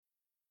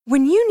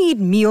When you need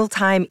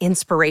mealtime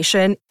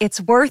inspiration,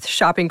 it's worth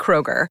shopping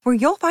Kroger, where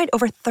you'll find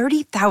over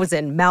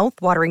 30,000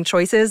 mouth-watering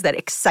choices that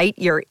excite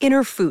your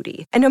inner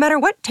foodie. And no matter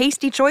what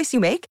tasty choice you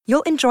make,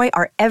 you'll enjoy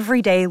our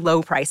everyday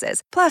low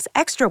prices, plus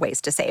extra ways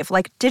to save,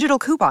 like digital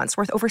coupons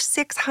worth over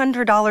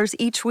 $600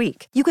 each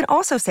week. You can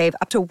also save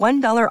up to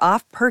 $1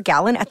 off per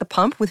gallon at the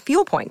pump with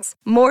fuel points.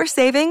 More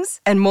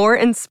savings and more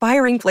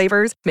inspiring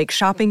flavors make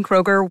shopping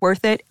Kroger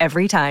worth it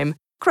every time.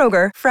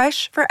 Kroger,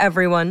 fresh for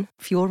everyone.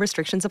 Fuel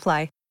restrictions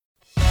apply.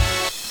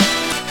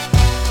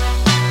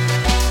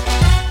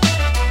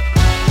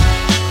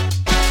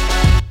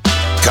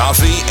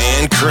 Coffee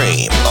and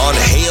Cream on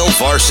Hail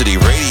Varsity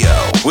Radio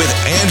with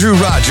Andrew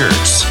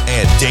Rogers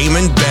and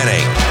Damon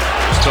Benning.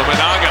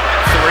 Tominaga,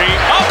 3,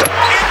 up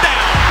and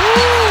down.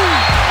 Woo!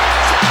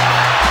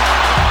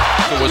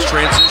 It was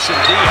transition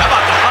D. How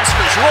about the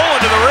Huskers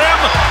rolling to the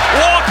rim?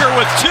 Walker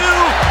with 2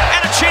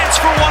 and a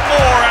chance for one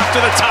more after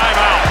the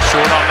timeout.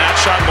 Short on that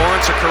shot.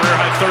 Lawrence a career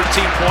high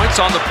 13 points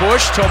on the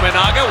push.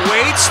 Tominaga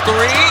waits, 3,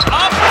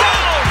 up,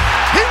 down.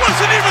 He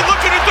wasn't even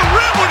looking at the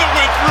rim when it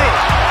went through.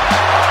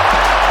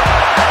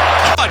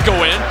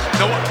 Go in.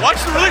 No,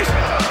 watch the release.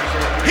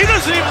 He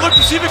doesn't even look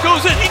to see if it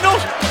goes in. He knows.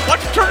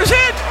 Watch him turn his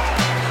head.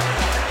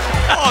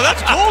 Oh,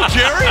 that's gold,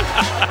 Jerry.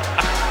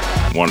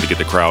 Wanted to get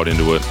the crowd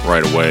into it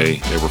right away.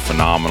 They were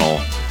phenomenal.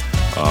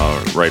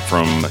 Right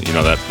from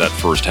that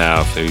first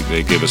half,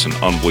 they gave us an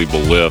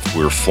unbelievable lift.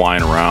 We were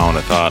flying around.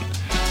 I thought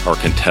our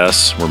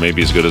contests were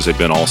maybe as good as they've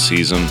been all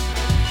season.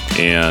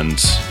 And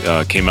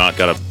came out,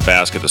 got a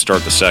basket to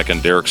start the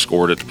second. Derek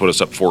scored it to put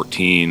us up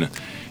 14.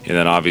 And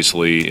then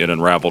obviously it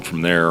unraveled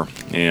from there.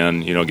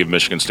 And, give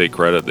Michigan State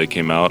credit. They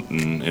came out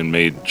and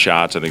made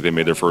shots. I think they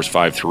made their first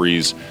 5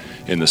 threes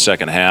in the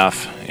second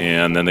half.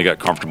 And then they got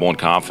comfortable and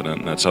confident.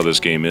 And that's how this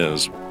game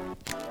is.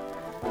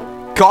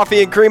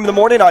 Coffee and Cream in the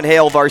morning on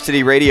Hail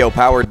Varsity Radio,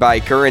 powered by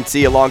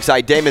Currency.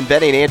 Alongside Damon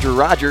Benning and Andrew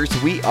Rogers,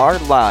 we are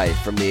live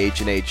from the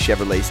H&H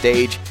Chevrolet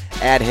stage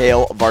at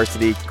Hail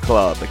Varsity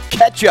Club.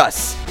 Catch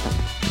us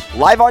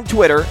live on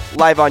Twitter,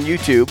 live on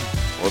YouTube,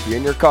 or if you're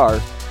in your car,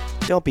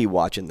 don't be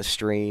watching the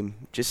stream.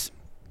 Just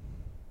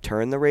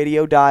turn the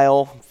radio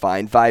dial,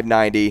 find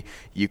 590.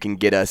 You can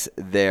get us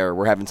there.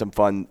 We're having some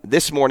fun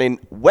this morning,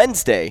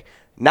 Wednesday,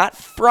 not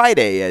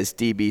Friday, as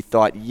DB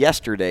thought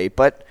yesterday.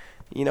 But,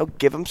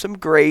 give them some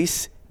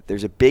grace.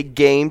 There's a big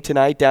game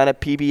tonight down at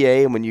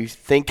PBA. And when you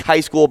think high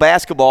school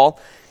basketball,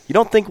 you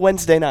don't think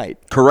Wednesday night.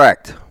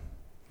 Correct.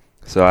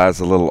 So I was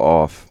a little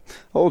off.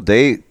 The whole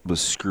day was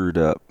screwed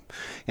up.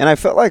 And I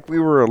felt like we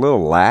were a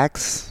little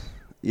lax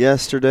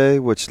yesterday,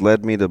 which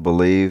led me to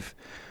believe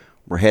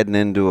we're heading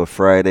into a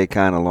Friday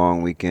kind of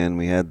long weekend.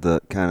 We had the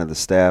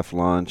staff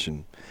lunch,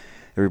 and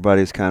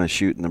everybody's kind of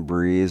shooting the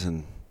breeze,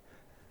 and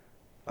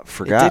I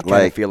forgot. It did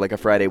kind of feel like a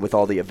Friday with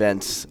all the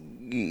events.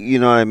 You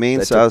know what I mean?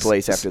 That took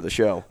place after the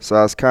show. So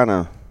I was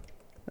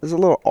a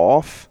little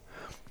off,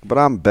 but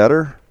I'm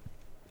better.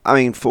 I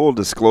mean, full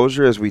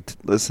disclosure, as we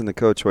listen to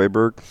Coach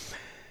Hoiberg.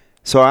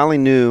 So I only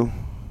knew,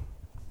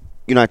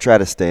 I try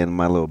to stay in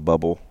my little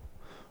bubble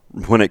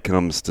when it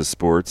comes to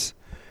sports.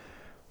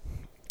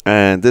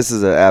 And this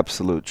is an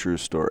absolute true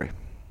story.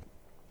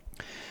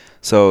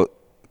 So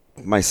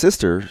my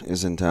sister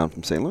is in town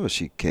from St. Louis.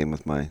 She came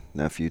with my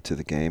nephew to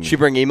the game. She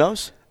bring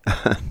emos?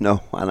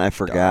 No, and I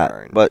forgot.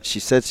 Darn. But she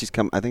said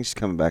I think she's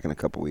coming back in a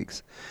couple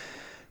weeks.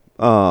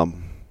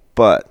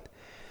 But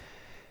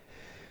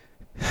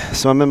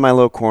so I'm in my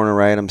little corner,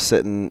 right? I'm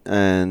sitting,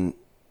 and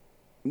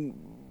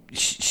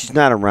she's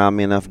not around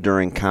me enough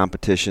during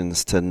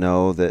competitions to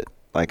know that.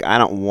 Like, I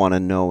don't want to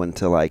know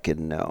until I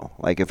can know.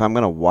 Like, if I'm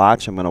going to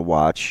watch, I'm going to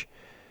watch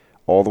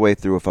all the way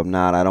through. If I'm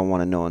not, I don't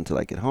want to know until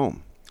I get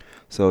home.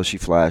 So she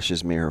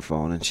flashes me her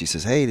phone, and she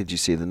says, "Hey, did you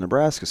see the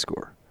Nebraska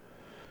score?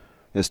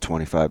 It's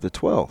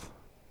 25-12.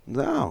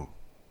 No.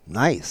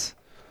 Nice.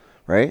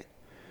 Right?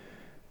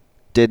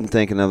 Didn't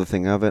think another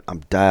thing of it.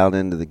 I'm dialed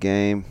into the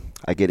game.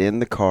 I get in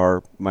the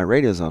car. My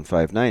radio's on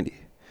 590.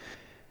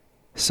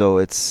 So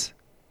it's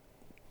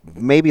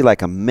maybe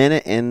like a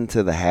minute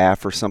into the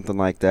half or something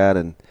like that,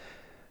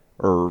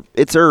 or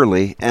it's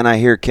early, and I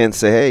hear Ken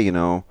say, "Hey,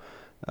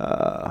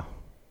 I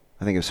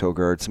think it was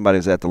Hogard. Somebody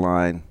was at the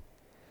line.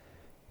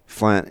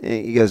 Flint,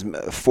 he goes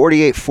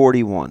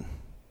 48-41."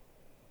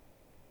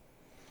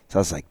 So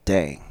I was like,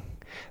 "Dang,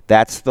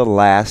 that's the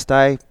last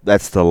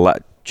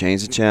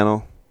change the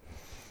channel."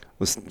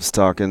 Was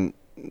talking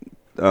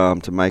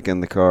to Mike in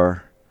the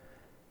car.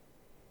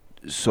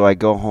 So I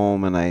go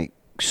home and I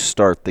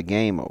start the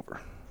game over.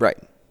 Right.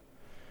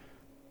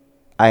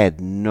 I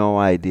had no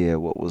idea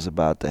what was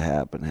about to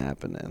happen,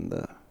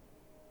 and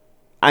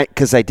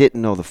because I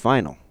didn't know the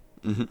final.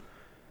 Mm-hmm.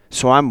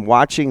 So I'm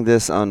watching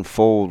this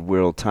unfold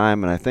real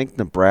time, and I think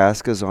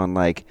Nebraska's on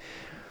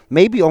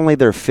maybe only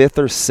their 5th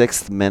or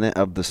 6th minute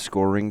of the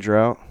scoring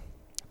drought.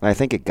 I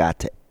think it got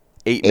to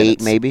 8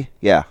 minutes. Maybe.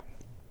 Yeah.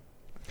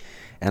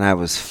 And I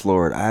was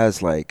floored. I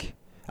was like,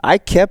 I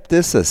kept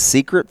this a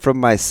secret from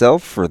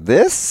myself for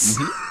this?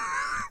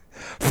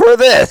 for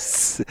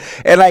this.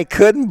 And I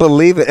couldn't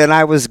believe it. And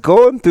I was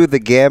going through the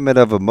gamut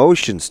of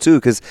emotions, too,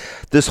 because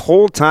this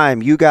whole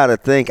time you got to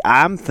think,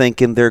 I'm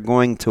thinking they're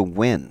going to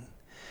win.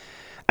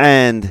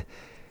 And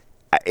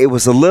it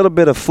was a little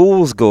bit of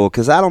fool's gold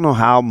because I don't know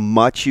how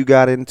much you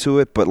got into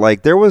it, but,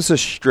 like, there was a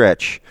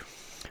stretch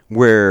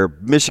where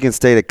Michigan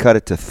State had cut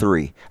it to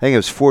 3. I think it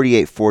was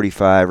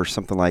 48-45 or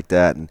something like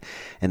that. And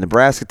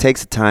Nebraska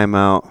takes a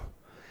timeout,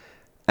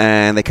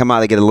 and they come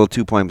out, they get a little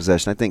 2-point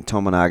possession. I think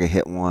Tominaga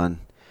hit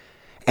one.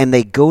 And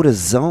they go to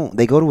zone.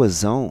 They go to a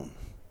zone.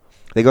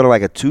 They go to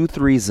like a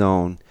 2-3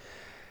 zone,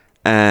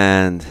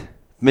 and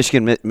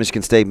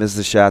Michigan State misses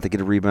a shot. They get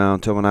a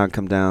rebound. Tominaga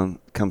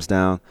comes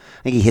down.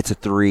 I think he hits a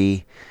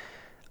 3.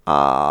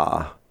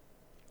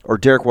 Or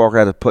Derek Walker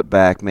had to put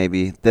back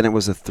maybe. Then it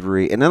was a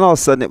 3. And then all of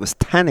a sudden it was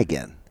 10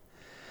 again.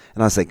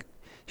 And I was like,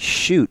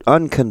 shoot,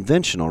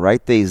 unconventional,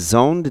 right? They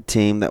zoned a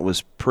team that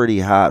was pretty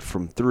hot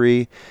from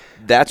 3.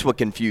 That's what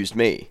confused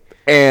me.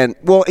 And,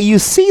 well, you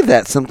see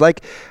that.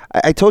 Like,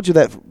 I told you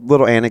that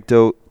little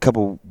anecdote a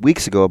couple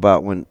weeks ago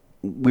about when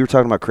we were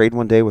talking about Creighton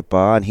one day with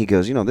Ba, and he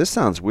goes, this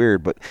sounds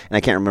weird, and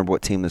I can't remember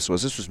what team this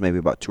was. This was maybe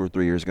about 2 or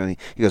 3 years ago. And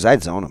he goes,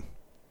 I'd zone them.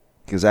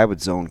 Because I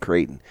would zone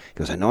Creighton. He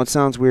goes, I know it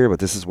sounds weird, but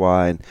this is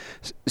why. And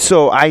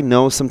so I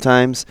know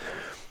sometimes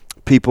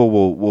people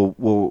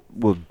will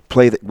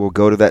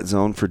go to that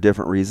zone for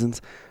different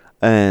reasons.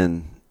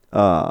 And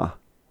I'm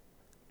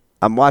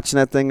watching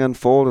that thing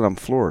unfold, and I'm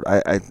floored.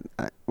 I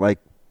like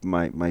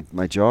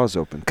my jaw's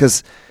open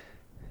because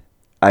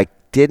I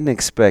didn't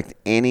expect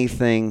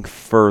anything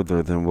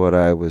further than what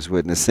I was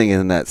witnessing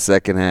in that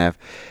second half.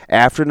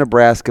 After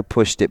Nebraska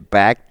pushed it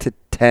back to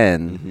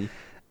 10.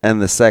 And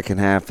the second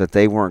half that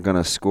they weren't going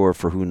to score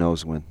for who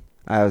knows when.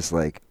 I was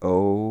like,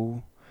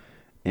 OMG.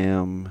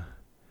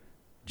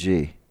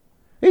 They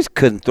just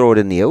couldn't throw it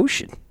in the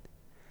ocean.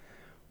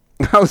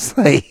 I was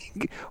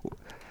like,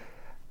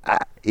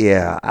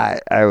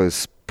 I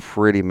was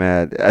pretty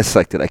mad. I was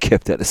like that I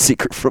kept that a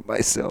secret from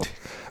myself.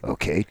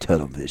 Okay,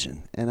 tunnel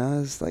vision. And I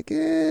was like,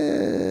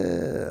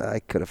 I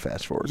could have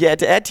fast forwarded. Yeah,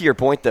 to add to your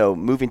point, though,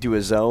 moving to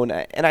a zone,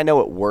 and I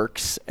know it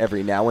works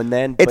every now and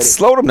then. It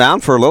slowed them down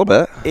for a little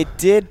bit. It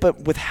did,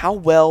 but with how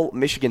well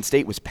Michigan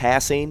State was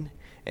passing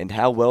and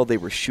how well they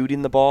were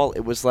shooting the ball,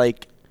 it was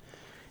like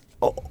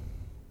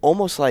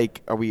almost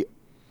like, are we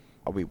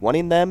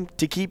wanting them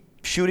to keep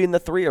shooting the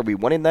 3? Are we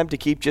wanting them to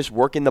keep just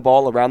working the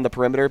ball around the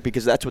perimeter?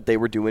 Because that's what they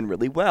were doing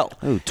really well.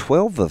 Oh,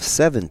 12 of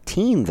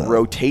 17, though.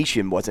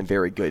 Rotation wasn't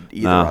very good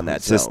either on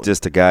that zone.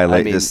 Just a guy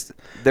like this.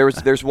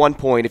 There's one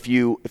point, if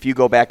you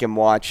go back and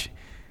watch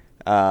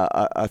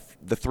the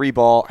 3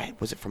 ball,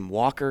 was it from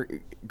Walker?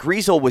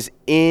 Griesel was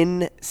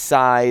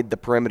inside the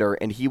perimeter,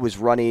 and he was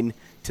running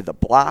to the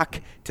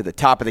block, to the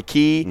top of the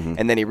key,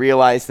 and then he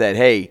realized that,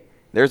 hey,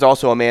 there's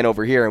also a man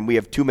over here, and we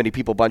have too many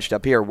people bunched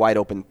up here, wide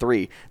open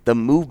 3. The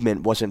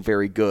movement wasn't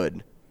very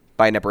good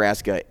by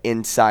Nebraska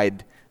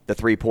inside the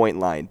 3-point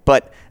line.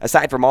 But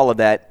aside from all of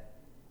that,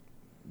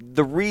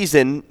 the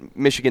reason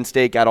Michigan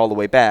State got all the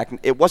way back,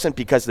 it wasn't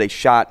because they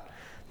shot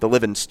the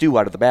living stew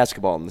out of the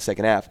basketball in the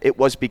second half. It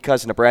was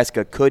because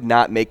Nebraska could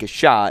not make a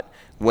shot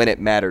when it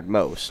mattered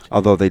most.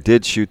 Although they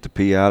did shoot the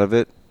pee out of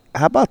it.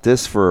 How about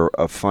this for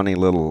a funny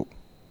little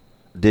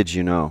did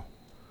you know?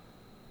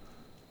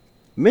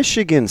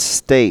 Michigan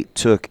State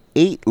took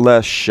 8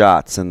 less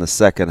shots in the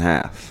second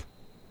half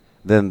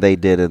than they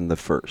did in the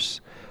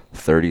first.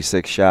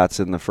 36 shots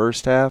in the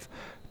first half,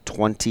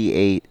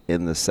 28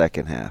 in the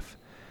second half.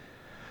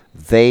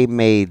 They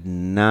made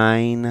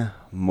 9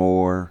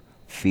 more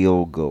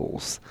field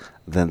goals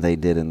than they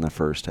did in the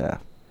first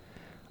half.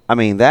 I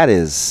mean,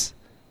 write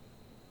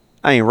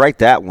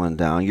that one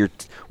down.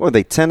 What were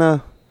they, 10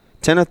 of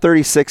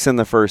 36 in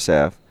the first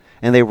half?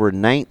 And they were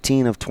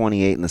 19 of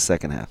 28 in the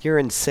second half. You're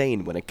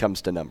insane when it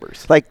comes to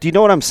numbers. Like, do you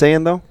know what I'm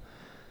saying, though?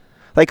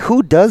 Like,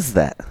 who does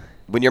that?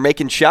 When you're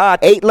making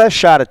shots. 8 less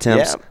shot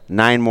attempts,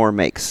 9 more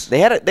makes.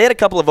 They had a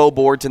couple of O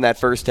boards in that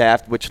first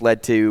half, which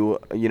led to,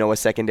 a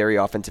secondary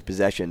offensive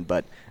possession.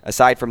 But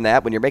aside from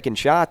that, when you're making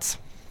shots,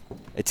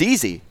 it's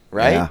easy,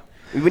 right? Yeah.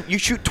 When you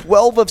shoot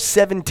 12 of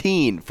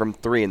 17 from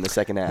 3 in the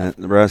second half.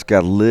 Nebraska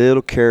got a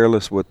little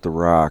careless with the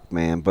rock,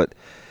 man. But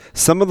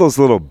some of those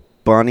little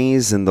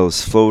bunnies and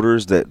those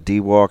floaters that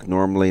D-Walk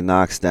normally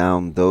knocks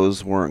down,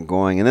 those weren't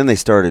going. And then they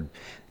started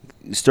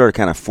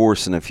kind of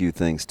forcing a few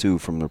things, too,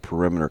 from the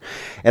perimeter.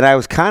 And I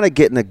was kind of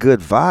getting a good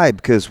vibe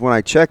because when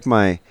I checked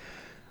my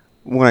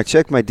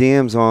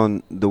DMs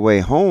on the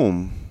way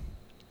home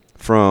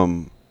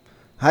from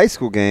high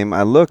school game,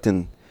 I looked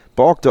and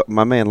balked up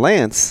my man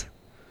Lance.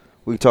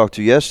 We talked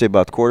to yesterday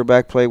about the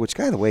quarterback play, which,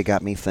 by the way,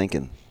 got me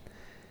thinking.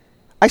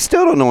 I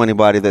still don't know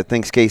anybody that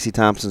thinks Casey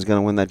Thompson's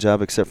going to win that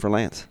job except for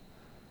Lance.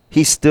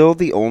 He's still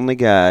the only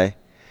guy,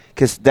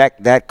 because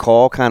that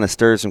call kind of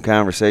stirred some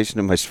conversation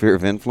in my sphere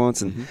of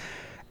influence.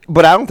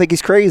 But I don't think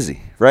he's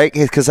crazy, right?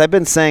 Because I've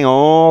been saying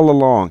all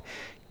along,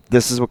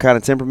 this is what kind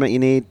of temperament you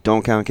need.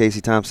 Don't count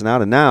Casey Thompson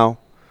out. And now,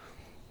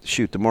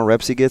 shoot, the more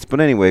reps he gets. But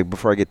anyway,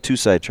 before I get too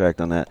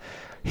sidetracked on that,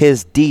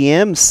 his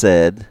DM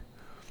said,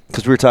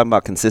 because we were talking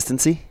about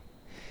consistency,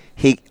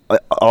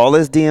 All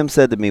his DM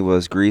said to me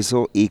was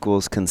Griesel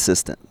equals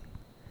consistent.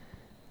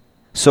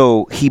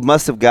 So he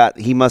must have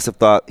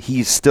thought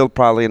he's still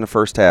probably in the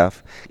first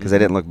half because I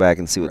didn't look back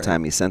and see what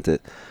time he sent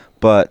it.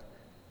 But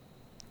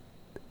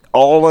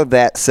all of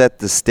that set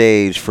the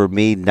stage for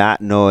me not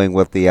knowing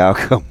what the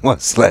outcome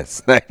was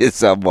last night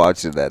as I'm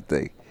watching that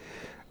thing.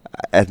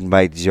 And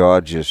my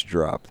jaw just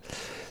dropped.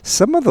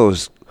 Some of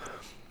those,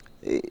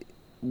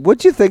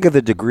 what'd you think of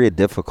the degree of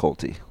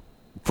difficulty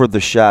for the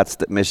shots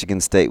that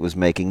Michigan State was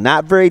making?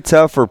 Not very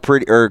tough or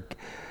pretty,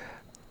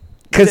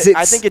 because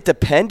I think it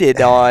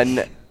depended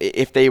on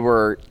if they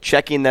were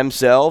checking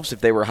themselves,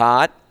 if they were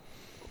hot,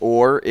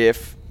 or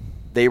if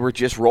they were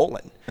just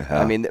rolling.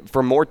 I mean,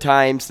 for more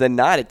times than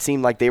not, it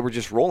seemed like they were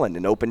just rolling.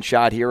 An open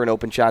shot here, an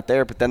open shot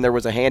there, but then there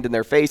was a hand in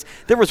their face.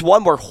 There was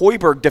one where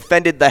Hoiberg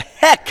defended the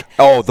heck.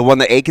 Oh, the one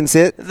that Akins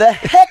hit? The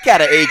heck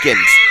out of Akins.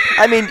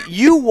 I mean,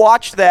 you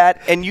watch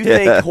that, and you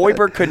think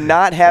Hoiberg could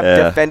not have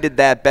defended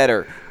that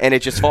better, and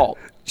it just fall.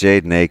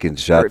 Jaden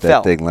Akins shot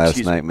that thing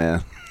last night,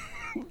 man.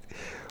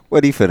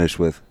 What did he finish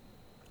with?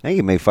 I think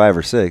he made 5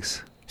 or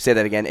 6. Say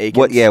that again,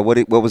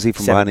 Akins. What was he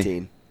from 17.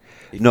 behind?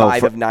 No,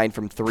 5 of 9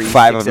 from 3.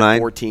 5 of 9?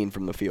 14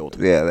 from the field.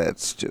 Yeah,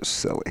 that's just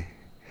silly.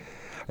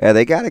 Yeah,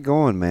 they got it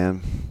going,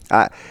 man.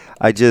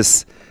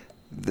 Just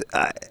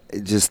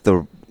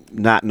the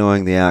not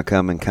knowing the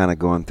outcome and kind of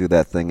going through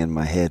that thing in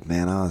my head,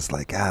 man. I was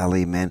like,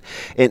 golly, man.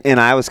 And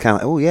I was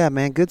kind of, oh yeah,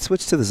 man, good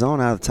switch to the zone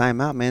out of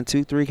timeout, man.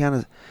 2-3 kind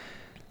of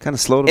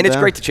slowed him down. And it's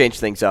great to change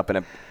things up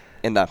in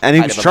the. And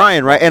he was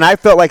trying, right? And I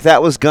felt like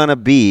that was gonna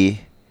be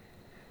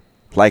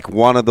like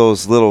one of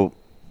those little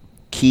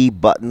key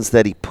buttons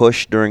that he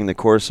pushed during the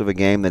course of a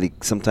game that he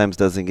sometimes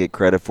doesn't get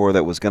credit for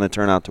that was going to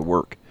turn out to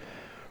work,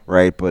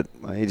 right? But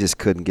he just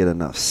couldn't get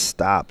enough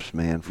stops,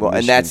 man. Well,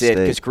 and that's it,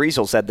 because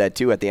Griesel said that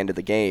too at the end of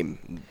the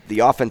game. The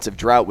offensive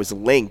drought was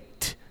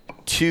linked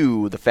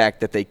to the fact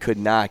that they could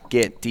not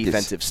get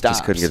defensive stops.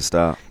 Just couldn't get a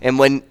stop. And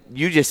when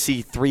you just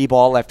see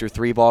 3-ball after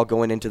 3-ball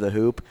going into the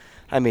hoop,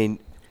 I mean,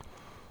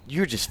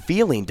 you're just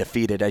feeling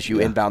defeated as you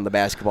inbound the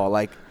basketball.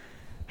 Like,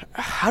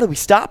 how do we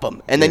stop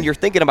them? And then you're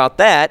thinking about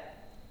that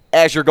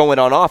as you're going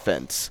on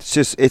offense.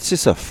 It's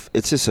just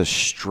a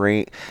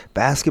straight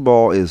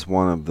basketball is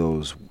one of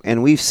those,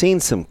 and we've seen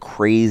some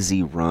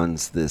crazy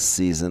runs this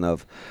season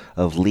of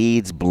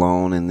leads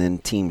blown and then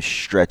teams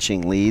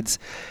stretching leads.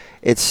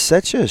 It's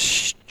such a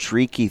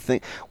streaky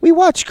thing. We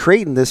watched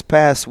Creighton this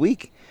past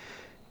week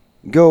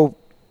go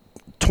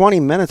 20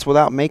 minutes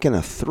without making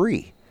a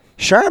 3.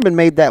 Sharman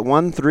made that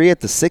 1 3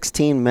 at the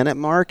 16-minute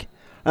mark,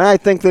 and I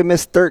think they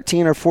missed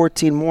 13 or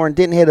 14 more and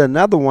didn't hit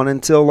another one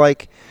until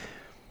it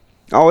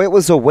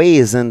was a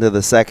ways into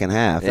the second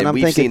half. And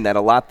we've seen that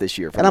a lot this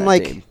year from that team.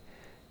 And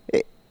I'm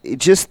like,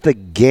 just the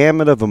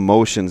gamut of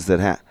emotions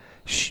that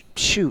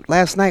shoot,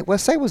 last night,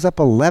 Westside was up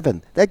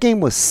 11. That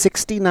game was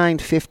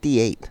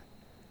 69-58.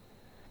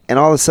 And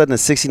all of a sudden,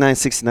 it's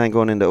 69-69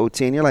 going into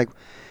OT, and you're like,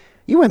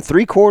 you went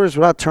 3 quarters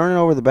without turning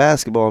over the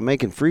basketball and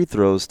making free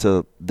throws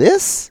to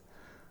this?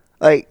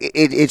 Like,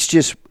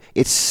 it's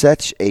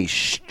such a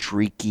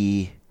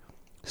streaky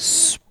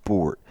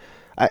sport.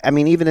 I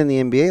mean, even in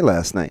the NBA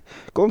last night,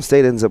 Golden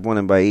State ends up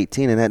winning by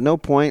 18, and at no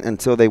point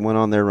until they went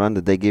on their run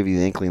did they give you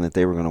the inkling that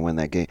they were going to win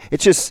that game.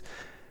 It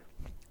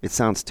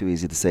sounds too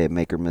easy to say a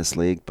make or miss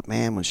league, but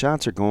man, when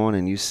shots are going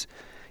and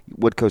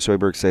what Coach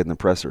Hoiberg said in the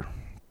presser,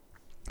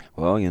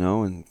 well,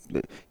 and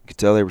you could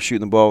tell they were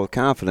shooting the ball with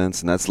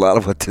confidence, and that's a lot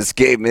of what this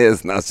game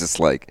is. And I was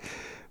just like,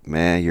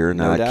 man, you're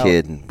not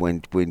kidding.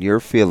 When you're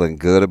feeling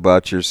good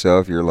about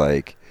yourself, you're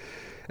like.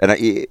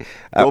 And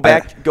go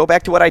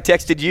back to what I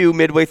texted you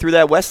midway through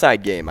that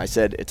Westside game. I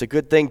said it's a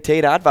good thing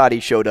Tate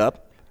Advadi showed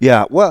up.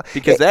 Yeah, well,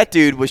 because that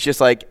dude was just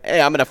like,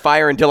 hey, I'm gonna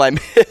fire until I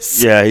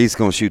miss. Yeah, he's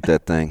gonna shoot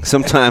that thing.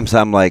 Sometimes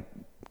I'm like,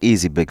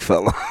 easy, big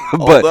fella.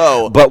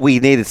 but we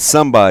needed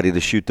somebody to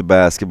shoot the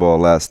basketball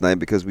last night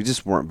because we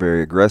just weren't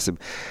very aggressive.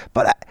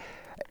 But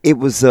it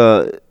was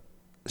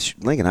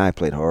Link and I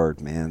played hard,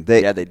 man.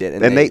 They did,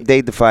 and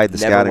they defied the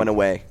scouting. Never went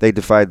away. They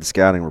defied the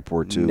scouting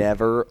report too.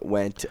 Never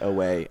went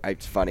away.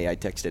 It's funny. I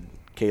texted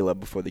Caleb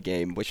before the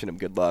game, wishing him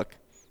good luck.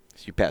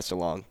 So you passed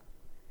along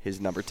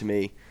his number to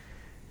me,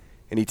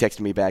 and he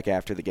texted me back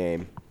after the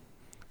game.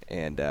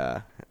 And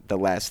the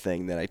last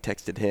thing that I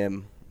texted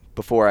him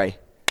before I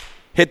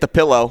hit the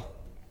pillow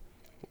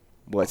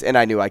was, and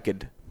I knew I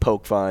could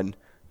poke fun,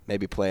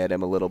 maybe play at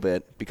him a little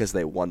bit because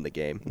they won the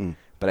game.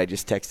 But I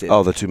just texted.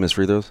 Oh, the 2 missed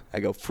free throws? I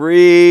go,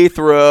 free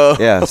throw.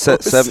 Yeah,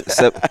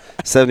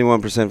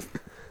 71%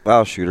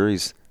 foul shooter.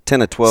 He's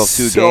 10 of 12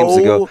 2 games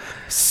ago.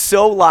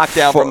 So locked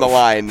down from the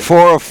line.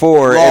 4 of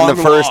 4 in the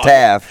first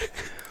half.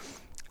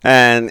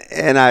 And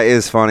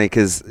it's funny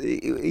because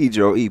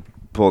he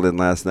pulled in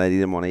last night. He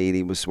didn't want to eat.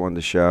 He just wanted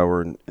to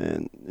shower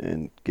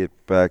and get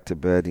back to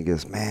bed. He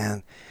goes,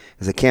 man,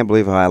 I can't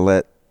believe how I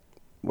let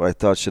what I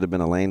thought should have been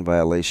a lane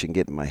violation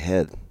get in my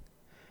head.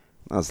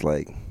 I was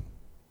like,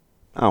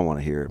 I don't want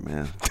to hear it,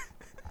 man.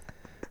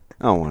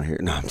 I don't want to hear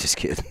it. No, I'm just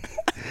kidding.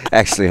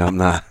 Actually, I'm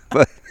not.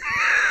 But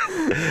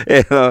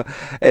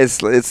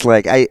it's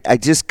like I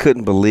just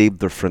couldn't believe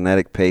the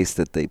frenetic pace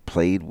that they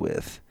played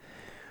with.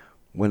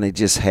 when they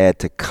just had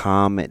to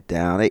calm it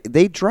down.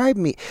 They drive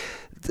me.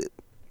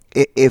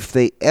 If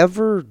they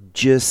ever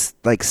just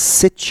like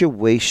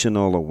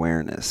situational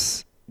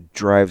awareness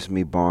drives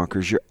me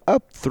bonkers. You're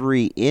up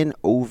 3 in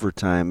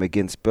overtime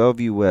against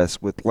Bellevue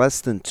West with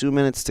less than 2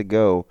 minutes to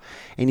go,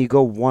 and you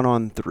go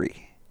 1-on-3.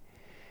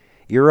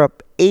 You're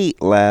up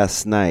 8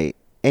 last night,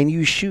 and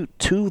you shoot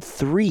 2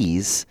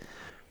 threes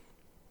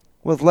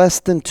with less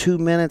than 2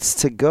 minutes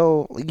to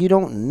go. You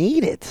don't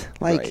need it.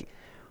 Like,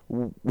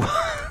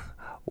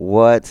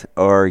 what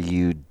are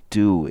you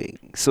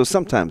doing? So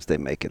sometimes they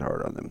make it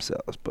hard on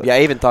themselves. But yeah,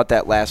 I even thought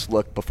that last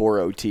look before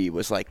OT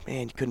was like,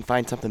 man, you couldn't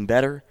find something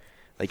better?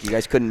 Like, you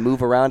guys couldn't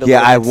move around a little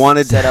bit? I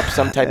wanted to set up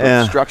some type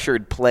of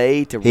structured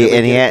play to really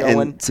get it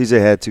going? And CJ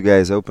had 2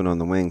 guys open on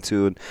the wing,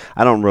 too. And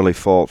I don't really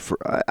fault for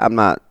 – I'm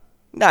not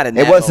 – Not in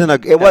it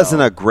that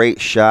wasn't a great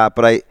shot,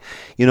 but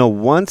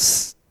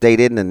once they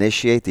didn't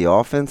initiate the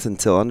offense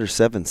until under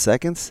 7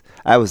 seconds,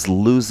 I was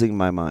losing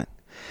my mind.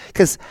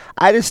 Because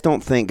I just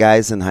don't think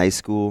guys in high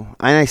school –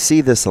 and I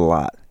see this a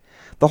lot.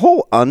 The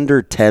whole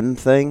under 10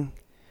 thing,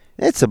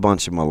 it's a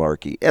bunch of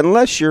malarkey.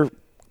 Unless you're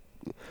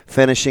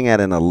finishing at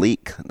an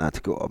elite – not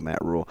to go off Matt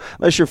Rule –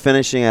 unless you're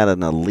finishing at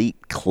an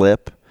elite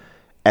clip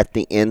at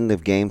the end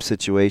of game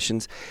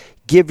situations,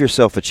 give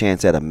yourself a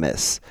chance at a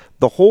miss.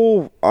 The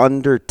whole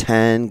under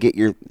 10, get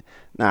the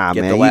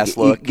last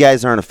look. You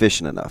guys aren't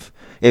efficient enough.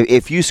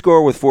 If you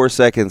score with 4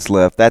 seconds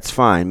left, that's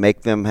fine.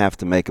 Make them have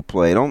to make a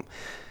play.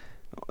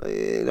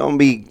 Don't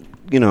be,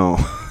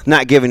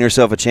 not giving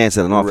yourself a chance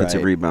at an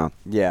offensive rebound.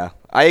 Yeah,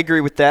 I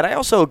agree with that. I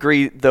also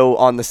agree, though,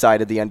 on the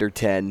side of the under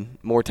 10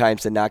 more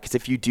times than not, because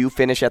if you do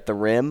finish at the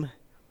rim,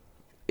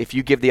 if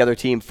you give the other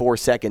team 4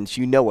 seconds,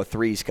 a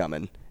three's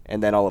coming.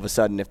 And then all of a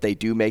sudden, if they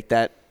do make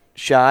that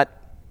shot,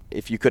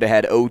 if you could have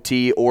had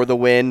OT or the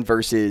win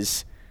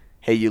versus,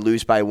 hey, you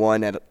lose by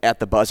 1 at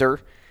the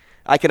buzzer,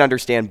 I can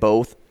understand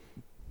both.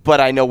 But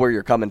I know where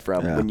you're coming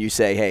from when you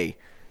say, hey,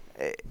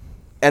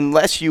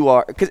 unless you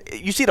are – because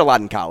you see it a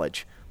lot in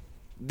college.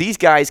 These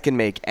guys can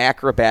make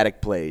acrobatic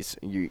plays.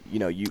 You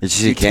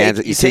see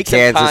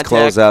Kansas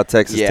close out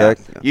Texas Tech.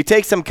 Yeah. You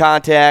take some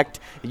contact,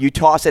 you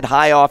toss it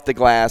high off the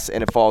glass,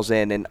 and it falls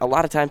in. And a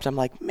lot of times I'm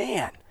like,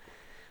 man,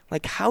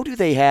 like how do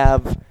they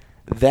have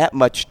that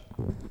much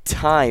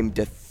time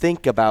to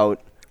think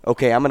about,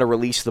 okay, I'm going to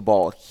release the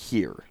ball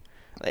here?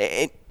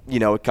 It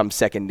comes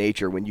second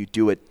nature when you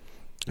do it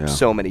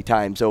so many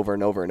times over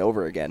and over and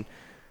over again.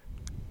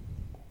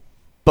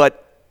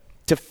 But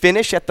to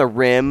finish at the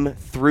rim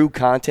through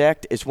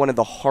contact is one of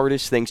the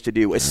hardest things to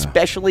do,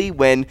 especially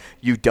when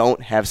you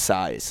don't have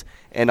size.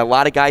 And a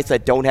lot of guys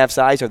that don't have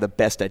size are the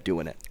best at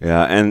doing it.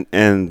 Yeah,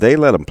 and they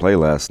let them play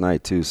last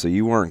night too, so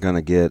you weren't going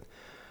to get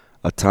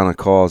a ton of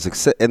calls.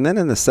 And then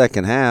in the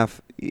second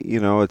half,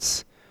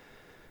 it's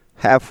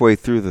halfway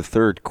through the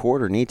third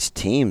quarter, and each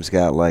team's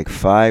got like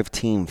 5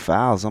 team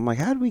fouls. I'm like,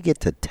 how did we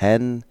get to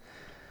 10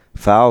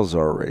 fouls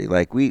already?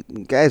 Like,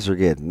 guys are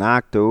getting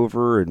knocked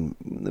over and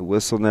the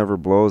whistle never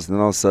blows, and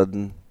then all of a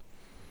sudden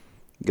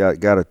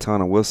got a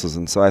ton of whistles.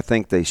 And so I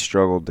think they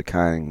struggled to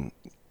kind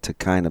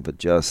of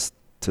adjust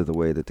to the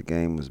way that the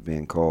game was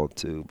being called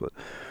too. But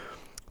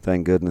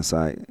thank goodness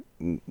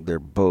they're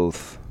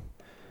both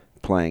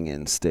playing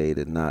in state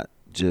and not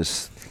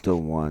just the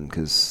one,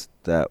 because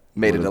that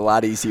made it a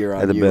lot easier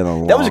on you.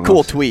 Been that was a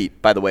cool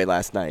tweet, by the way,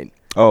 last night.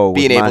 Oh,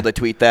 being able to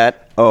tweet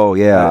that. Oh,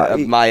 yeah.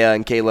 Maya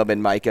and Caleb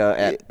and Micah,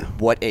 at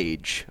what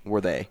age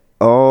were they?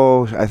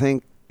 Oh, I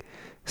think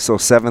so,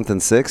 7th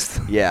and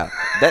 6th. Yeah.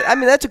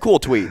 That's a cool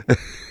tweet.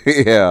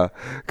 Yeah,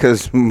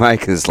 because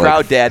Micah's like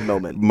proud dad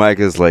moment.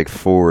 Micah's like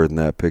 4 in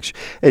that picture,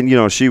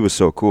 and she was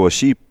so cool.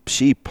 She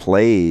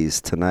plays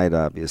tonight,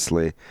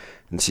 obviously,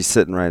 and she's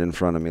sitting right in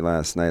front of me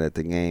last night at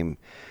the game,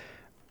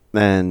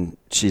 and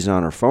she's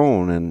on her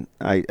phone, and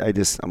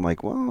I'm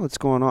like, well, what's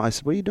going on? I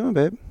said, what are you doing,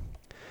 babe?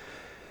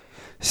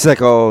 She's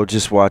like, oh,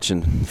 just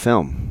watching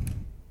film.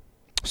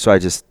 So I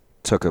just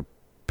took a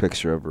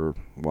picture of her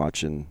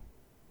watching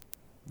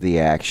the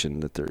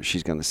action that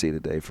she's going to see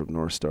today from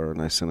North Star, and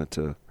I sent it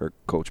to her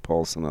coach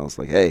Paulson. I was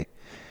like, hey,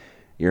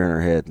 you're in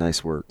her head.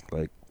 Nice work.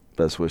 Like,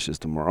 best wishes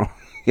tomorrow.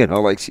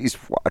 Like she's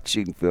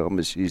watching film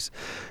and she's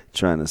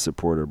trying to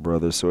support her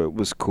brother. So it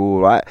was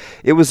cool.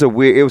 It was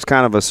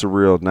kind of a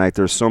surreal night.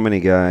 There's so many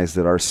guys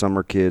that our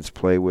summer kids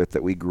play with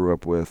that we grew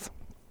up with.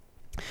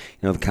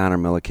 The Connor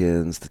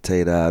Millikins, the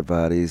Tate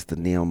Oddbodies, the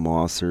Neil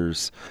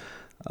Mossers,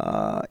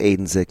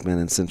 Aiden Zickman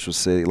in Central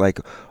City. Like,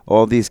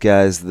 all these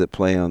guys that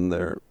play on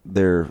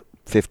their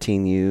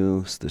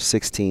 15Us, their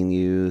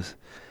 16Us,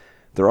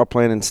 they're all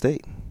playing in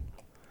state.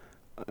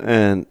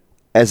 And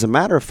as a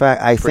matter of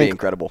fact,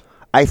 incredible.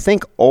 I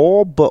think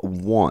all but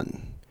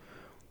one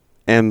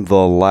in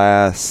the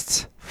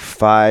last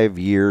 5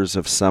 years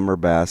of summer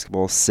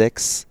basketball,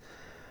 6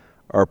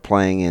 are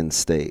playing in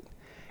state.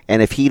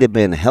 And if he'd have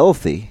been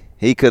healthy,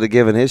 he could have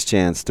given his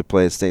chance to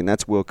play at state, and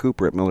that's Will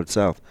Cooper at Millard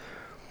South.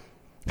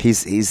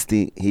 He's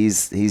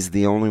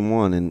the only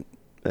one,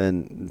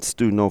 and it's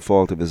through no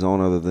fault of his own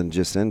other than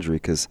just injury.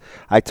 Because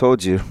I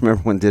told you,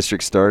 remember when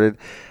district started,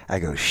 I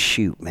go,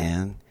 shoot,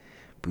 man,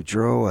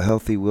 Boudreaux, a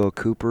healthy Will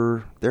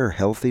Cooper. They're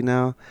healthy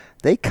now.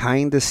 They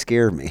kind of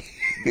scare me.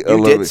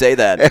 You did say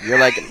that. You're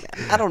like,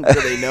 I don't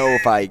really know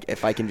if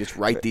I can just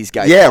write these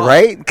guys. Yeah,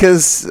 right?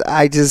 Because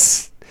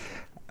this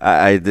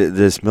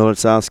Millard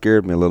South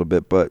scared me a little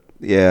bit. But,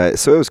 yeah,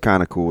 so it was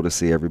kind of cool to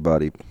see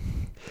everybody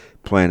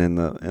playing in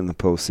the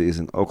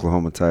postseason.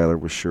 Oklahoma Tyler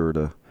was sure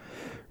to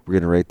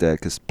reiterate that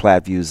because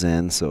Plattview's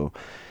in, so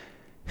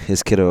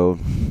his kiddo,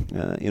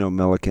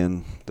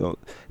 Milliken.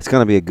 It's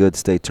going to be a good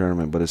state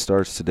tournament, but it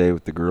starts today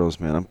with the girls,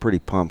 man. I'm pretty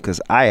pumped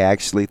because I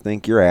actually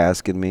think you're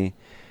asking me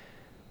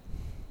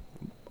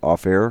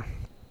off air.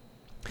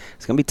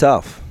 It's going to be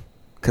tough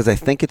because I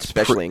think it's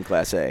especially in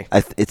Class A.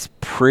 It's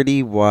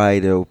pretty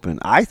wide open.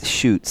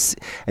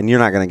 And you're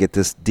not going to get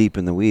this deep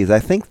in the weeds. I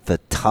think the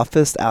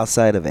toughest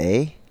outside of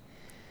A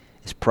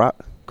is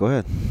go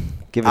ahead.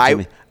 Give it to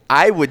me.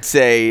 I would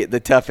say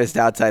the toughest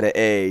outside of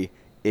A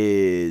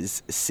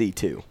is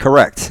C2.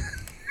 Correct.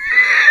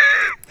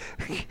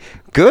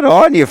 Good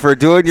on you for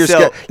doing your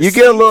so You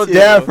get a little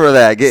dab for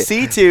that.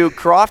 C2,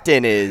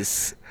 Crofton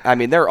is,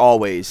 they're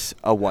always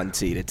a 1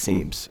 seed, it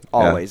seems.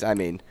 Always.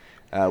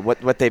 Yeah.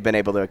 What they've been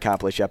able to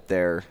accomplish up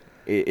there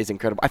is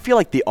incredible. I feel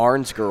like the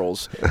Arns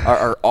girls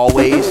are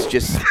always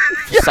just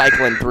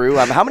cycling through.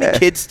 How many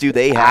kids do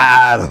they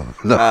have? I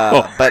don't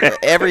know.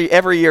 But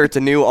every year it's a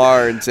new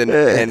Arns, and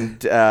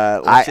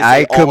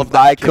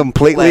I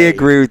completely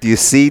agree with you.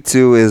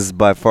 C2 is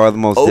by far the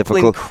most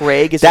difficult.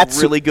 Craig is a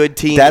really good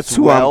team. That's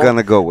who I'm going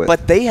to go with.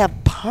 But they have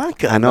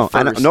Ponca. I know.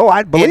 No,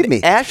 I believe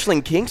me.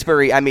 Ashlyn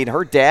Kingsbury.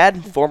 Her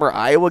dad, former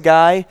Iowa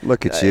guy.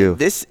 Look at you.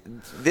 This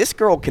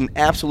girl can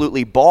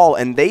absolutely ball,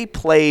 and they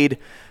played.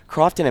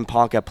 Crofton and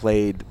Ponca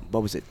played,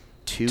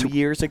 2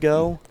 years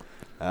ago?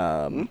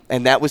 And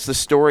that was the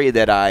story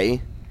that I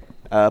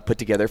put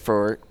together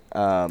for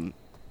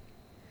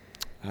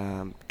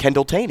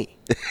Kendall Taney,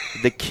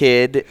 the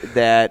kid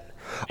that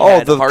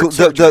had heart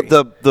surgery.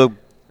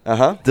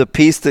 The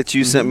piece that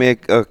you sent me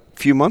a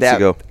few months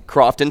ago.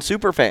 Crofton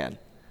superfan.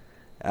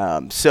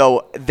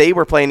 So they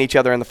were playing each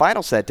other in the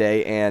finals that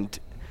day, and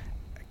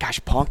gosh,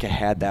 Ponca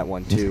had that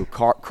one too.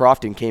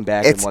 Crofton came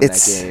back and won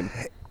that game.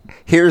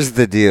 Here's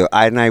the deal,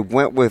 I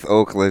went with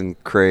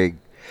Oakland, Craig,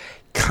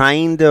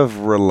 kind of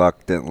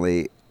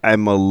reluctantly.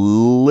 I'm a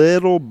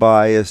little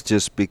biased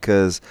just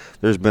because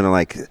there's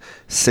been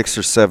 6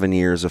 or 7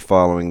 years of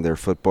following their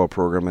football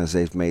program as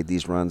they've made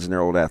these runs, and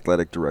their old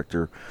athletic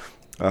director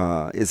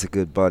is a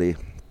good buddy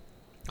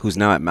who's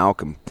now at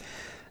Malcolm.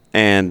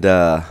 And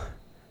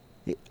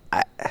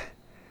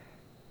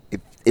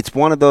it's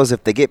one of those,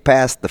 if they get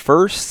past the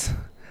first,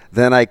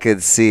 then I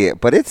could see it.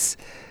 But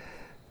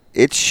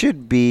it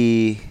should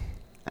be –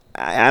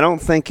 I don't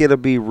think it'll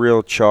be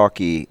real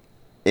chalky.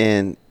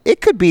 And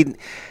it could be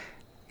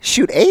 –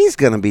 shoot, A's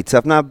going to be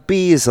tough. Now,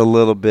 B is a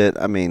little bit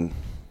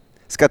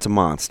 – Scott's a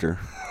monster.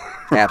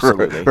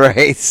 Absolutely.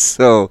 Right?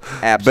 So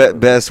absolutely.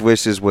 Best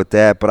wishes with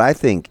that. But I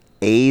think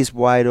A's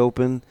wide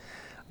open.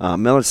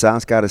 Millard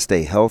South's got to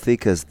stay healthy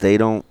because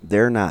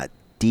they're not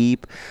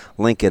deep.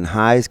 Lincoln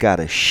High's got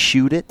to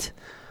shoot it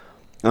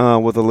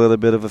with a little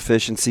bit of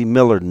efficiency.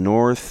 Millard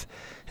North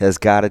has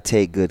got to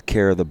take good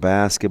care of the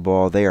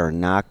basketball. They are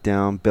knocked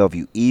down.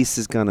 Bellevue East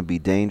is going to be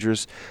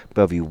dangerous.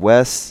 Bellevue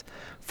West,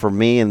 for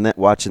me and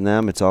watching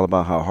them, it's all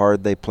about how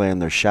hard they play in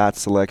their shot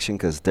selection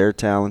because they're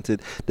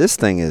talented. This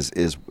thing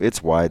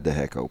it's wide the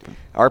heck open.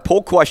 Our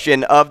poll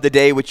question of the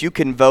day, which you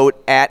can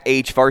vote at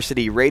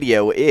HVarsity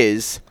Radio,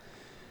 is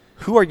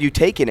who are you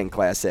taking in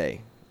Class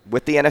A?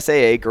 With the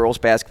NSAA Girls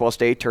Basketball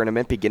State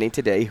Tournament beginning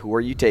today, who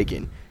are you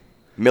taking?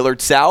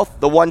 Millard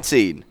South, the 1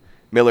 seed.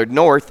 Millard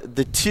North,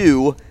 the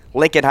 2.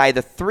 Lincoln High,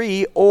 the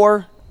 3,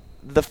 or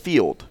the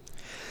field.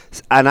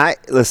 And I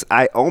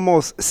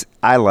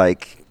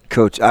like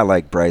Coach. I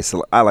like Bryce.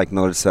 I like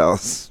Millard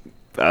South's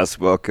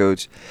basketball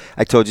coach.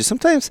 I told you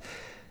sometimes,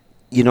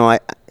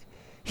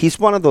 he's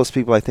one of those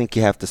people I think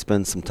you have to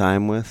spend some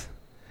time with.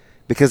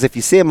 Because if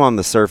you see him on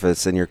the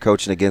surface and you're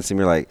coaching against him,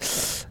 you're like,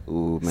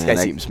 ooh, man. This guy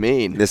seems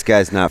mean. This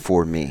guy's not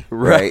for me.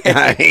 Right.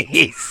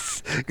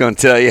 He's going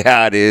to tell you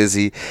how it is.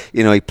 He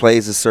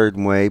plays a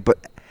certain way.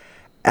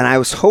 And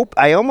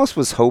I almost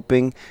was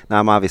hoping,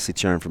 now I'm obviously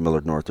cheering for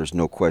Millard North, there's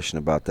no question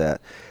about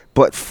that.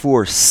 But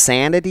for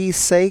sanity's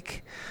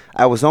sake,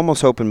 I was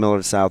almost hoping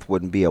Millard South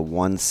wouldn't be a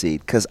 1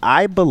 seed. Because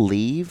I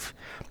believe,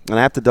 and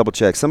I have to double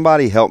check,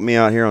 somebody help me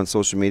out here on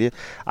social media.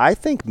 I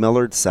think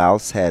Millard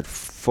South's had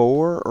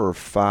 4 or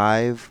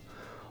 5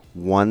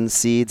 1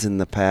 seeds in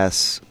the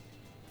past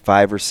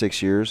 5 or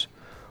 6 years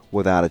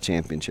without a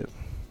championship.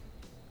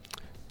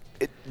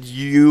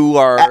 You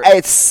are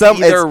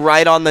either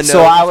right on the nose.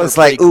 So I was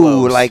like,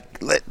 ooh,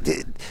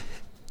 close.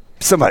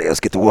 Somebody else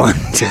get the 1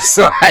 just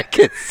so I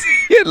could,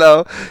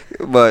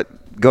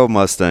 But go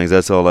Mustangs.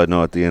 That's all I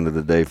know at the end of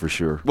the day for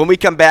sure. When we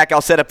come back,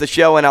 I'll set up the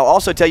show, and I'll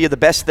also tell you the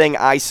best thing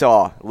I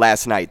saw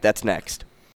last night. That's next.